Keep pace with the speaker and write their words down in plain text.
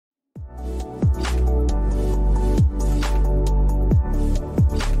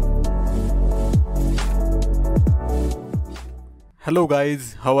Hello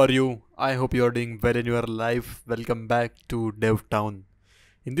guys, how are you? I hope you are doing well in your life. Welcome back to DevTown.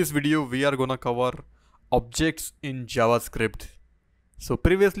 In this video, we are gonna cover objects in JavaScript. So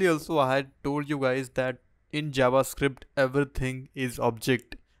previously also I had told you guys that in JavaScript everything is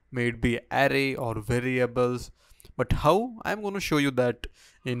object, may it be array or variables. But how? I'm gonna show you that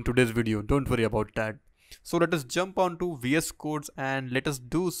in today's video. Don't worry about that. So let us jump onto VS Codes and let us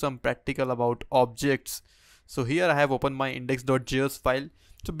do some practical about objects. So here I have opened my index.js file.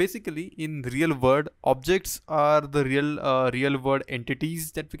 So basically in real world, objects are the real world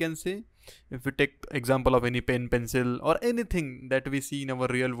entities that we can say. If we take example of any pen, pencil, or anything that we see in our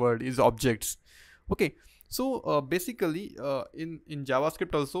real world is objects. Okay, so basically in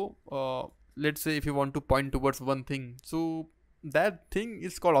JavaScript also, let's say if you want to point towards one thing, so that thing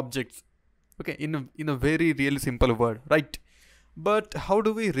is called objects. Okay, in a very really simple word, right? But how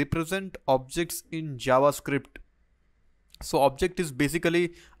do we represent objects in JavaScript? So object is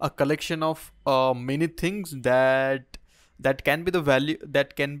basically a collection of many things that can be the value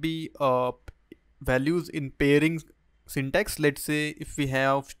that can be values in pairing syntax. Let's say if we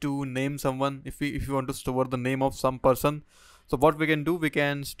have to name someone, if we want to store the name of some person, so what we can do, we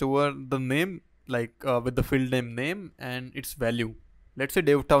can store the name like with the field name and its value. Let's say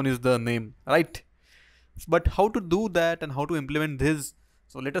DevTown is the name, right? But how to do that and how to implement this,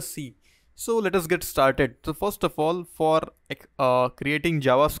 so let us see. So let us get started. So first of all, for creating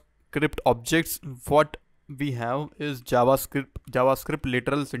JavaScript objects, what we have is JavaScript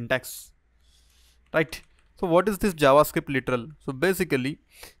literal syntax, right? So what is this JavaScript literal? So basically,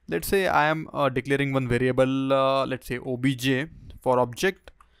 let's say I am declaring one variable, let's say obj for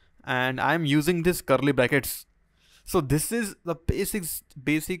object, and I am using this curly brackets. So this is the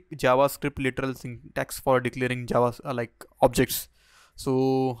basic JavaScript literal syntax for declaring Java like objects.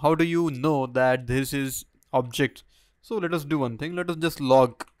 So how do you know that this is object? So let us do one thing. Let us just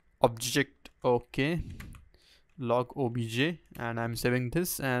log object. Okay, log obj, and I'm saving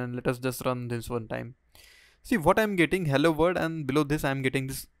this, and let us just run this one time. See what I'm getting, hello world, and below this I'm getting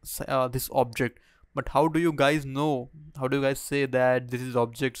this object. But how do you guys know? How do you guys say that this is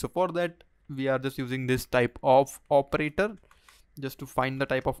object? So for that we are just using this type of operator just to find the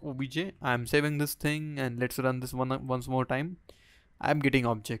type of obj. I'm saving this thing, and let's run this one once more time. I'm getting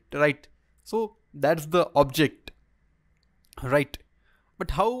object, right? So that's the object, right?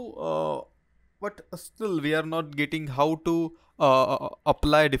 But how but still we are not getting how to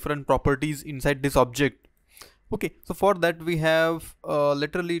apply different properties inside this object. Okay, so for that we have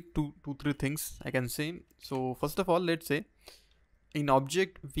literally two three things I can say. So first of all, let's say in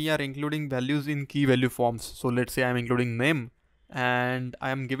object we are including values in key value forms. So let's say I'm including name and I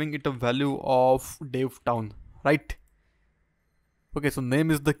am giving it a value of DevTown, right? Okay, so name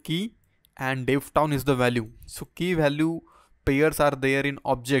is the key and DevTown is the value. So key value pairs are there in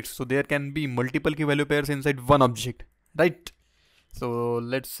objects, so there can be multiple key value pairs inside one object, right? So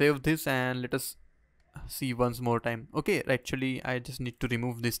let's save this and let us see once more time. Okay, actually I just need to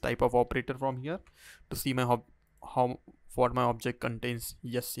remove this type of operator from here to see my how what my object contains.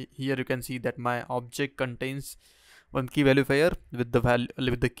 Yes, here you can see that my object contains one key value pair with the value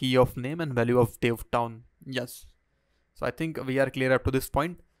with the key of name and value of DevTown. Yes, so I think we are clear up to this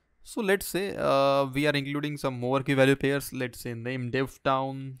point. So let's say we are including some more key value pairs. Let's say name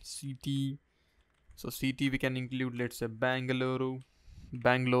DevTown, city. So city we can include, let's say Bangalore,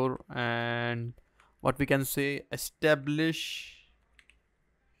 and what we can say establish.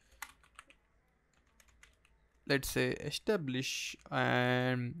 Let's say establish,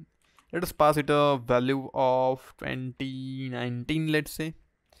 and let us pass it a value of 2019, let's say.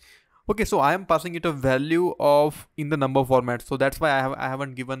 Okay, so I am passing it a value of in the number format, so that's why I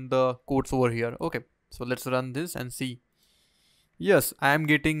haven't given the quotes over here. Okay, so let's run this and see. Yes, I am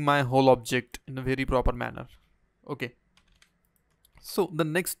getting my whole object in a very proper manner. Okay, so the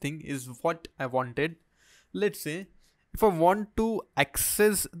next thing is what I wanted. Let's say if I want to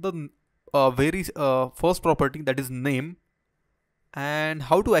access the very first property, that is name, and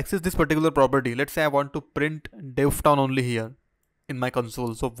how to access this particular property. Let's say I want to print DevTown only here in my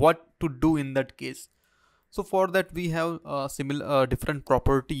console. So what to do in that case? So for that we have similar different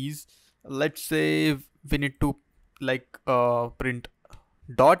properties. Let's say we need to like print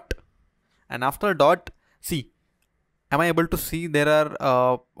dot, and after dot, see, am I able to see there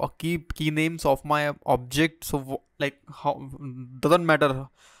are key names of my object? So like how doesn't matter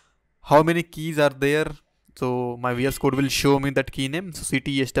how many keys are there, so my VS Code will show me that key name. So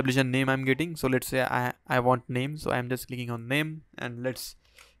city, establish, and name I'm getting. So let's say I want name, so I'm just clicking on name, and let's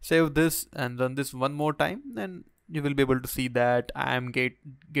save this and run this one more time, and you will be able to see that I am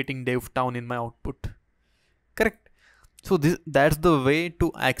getting DevTown in my output. Correct. So that's the way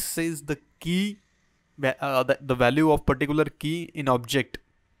to access the key, the value of particular key in object,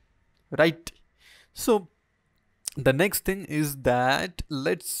 right? So the next thing is that,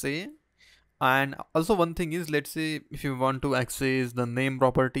 let's say, and also one thing is, let's say if you want to access the name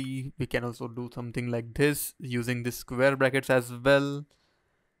property, we can also do something like this using the square brackets as well,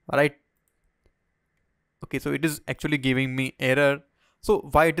 right? Okay, so it is actually giving me error. So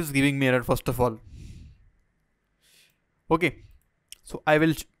why it is giving me error, first of all? Okay, so I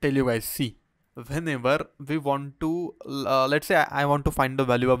will tell you guys. See, whenever we want to, let's say I want to find the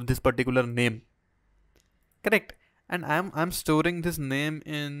value of this particular name, correct? And I'm storing this name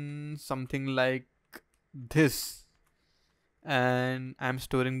in something like this, and I'm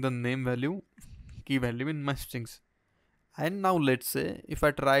storing the name value, key value, in my strings. And now let's say if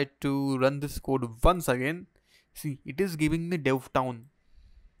I try to run this code once again, see, it is giving me DevTown.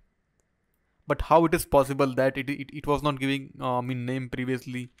 But how it is possible that it was not giving me name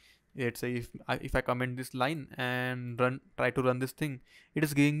previously? Let's say if I comment this line and try to run this thing, it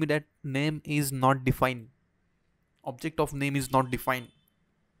is giving me that name is not defined. Object of name is not defined,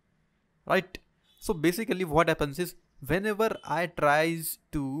 right? So basically what happens is, whenever I tries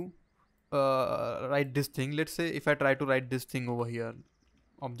to write this thing, let's say if I try to write this thing over here,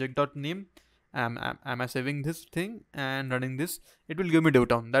 object.name, am I saving this thing and running this, it will give me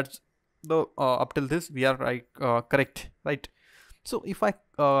DevTown. That's the up till this we are right, correct, right? So if I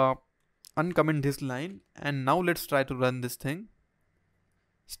uncomment this line and now let's try to run this thing,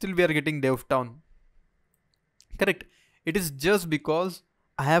 still we are getting DevTown, correct? It is just because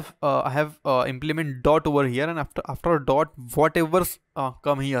I have implement dot over here, and after dot, whatever's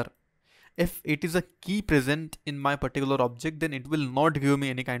come here, if it is a key present in my particular object, then it will not give me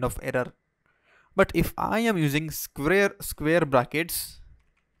any kind of error. But if I am using square brackets,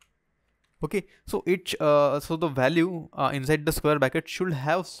 okay, so so the value inside the square bracket should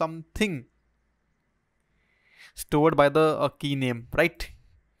have something stored by the key name, right?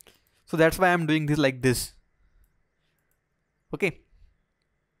 So that's why I'm doing this like this. Okay,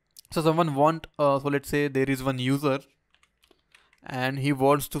 so someone so let's say there is one user and he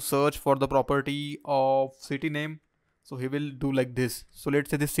wants to search for the property of city name, so he will do like this. So let's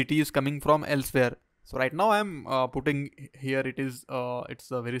say this city is coming from elsewhere. So right now I'm putting here, it's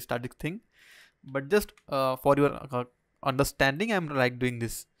a very static thing, but just for your understanding, I'm like doing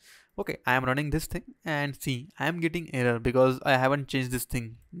this. Okay, I am running this thing and see, I am getting error because I haven't changed this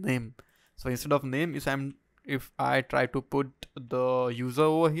thing name. So instead of name, if I try to put the user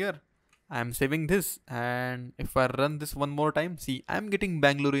over here, I'm saving this, and if I run this one more time, see, I'm getting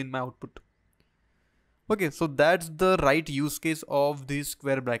Bangalore in my output. Okay, so that's the right use case of these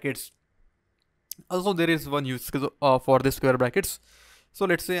square brackets. Also, there is one use case for the square brackets. So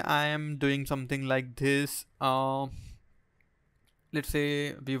let's say I am doing something like this. Let's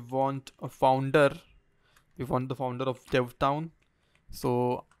say we want a founder. We want the founder of DevTown.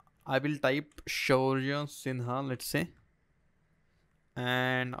 So I will type Shaurya Sinha, let's say.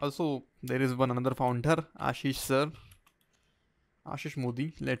 And also there is another founder, Ashish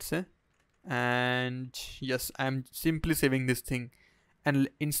Modi, let's say. And yes, I'm simply saving this thing. And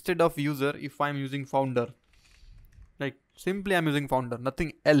instead of user, if I'm using founder, like simply I'm using founder,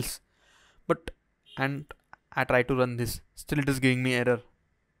 nothing else. And I try to run this, still it is giving me error.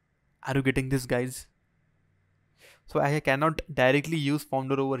 Are you getting this, guys? So I cannot directly use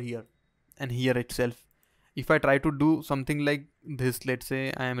founder over here and here itself. If I try to do something like this, let's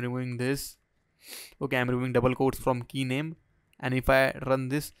say I am removing this. Okay, I'm removing double quotes from key name, and if I run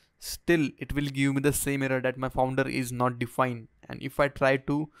this, still it will give me the same error that my founder is not defined. And if I try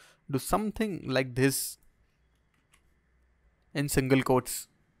to do something like this in single quotes,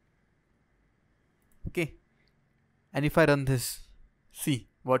 okay, and if I run this, see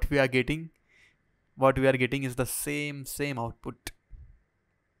what we are getting. What we are getting is the same output,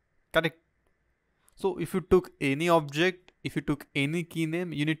 correct? So if you took any object, if you took any key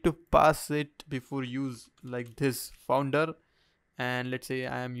name, you need to pass it before use, like this founder. And let's say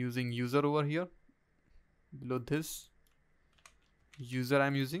I am using user over here, below this user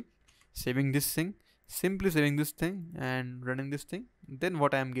I'm using, saving this thing, simply saving this thing and running this thing. Then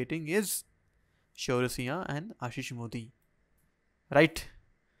what I am getting is Shaurya Sinha and Ashish Modi, right?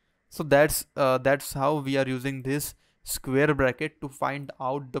 So that's how we are using this square bracket to find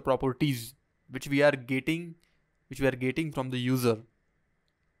out the properties which we are getting from the user.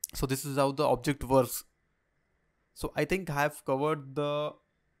 So this is how the object works. So I think I have covered the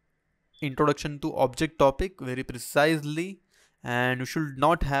introduction to object topic very precisely, and you should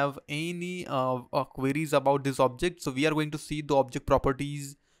not have any queries about this object. So we are going to see the object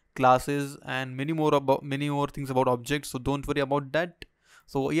properties classes and many more things about objects, so don't worry about that.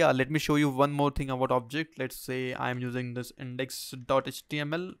 So yeah, let me show you one more thing about object. Let's say I'm using this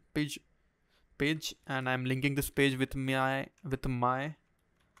index.html page and I'm linking this page with uh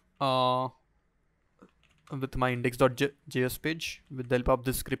my index.js page with the help of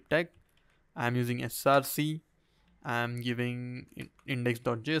this script tag. I'm using src. I'm giving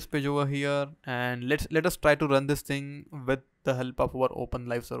index.js page over here, and let us try to run this thing with the help of our open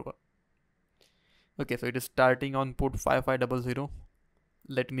live server. Okay, so it is starting on port 5500.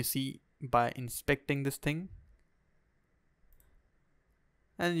 Let me see by inspecting this thing.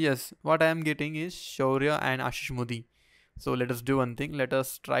 And yes, what I am getting is Shaurya and Ashish Modi. So let us do one thing. Let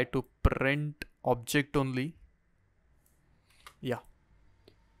us try to print object only. Yeah.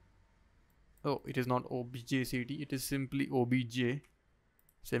 Oh, it is not objcd. It is simply obj.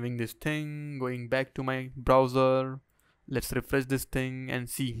 Saving this thing, going back to my browser. Let's refresh this thing and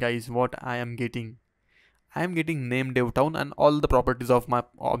see, guys, what I am getting. I am getting name DevTown and all the properties of my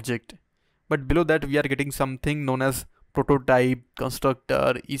object. But below that, we are getting something known as prototype,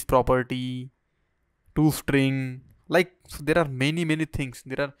 constructor, is property, toString. Like, so there are many things.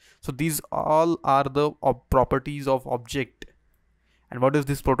 So these all are the properties of object. And what is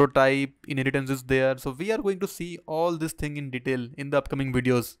this prototype? Inheritance is there. So we are going to see all this thing in detail in the upcoming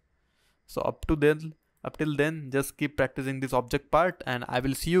videos. So up till then, just keep practicing this object part, and I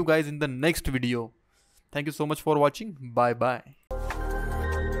will see you guys in the next video. Thank you so much for watching. Bye bye.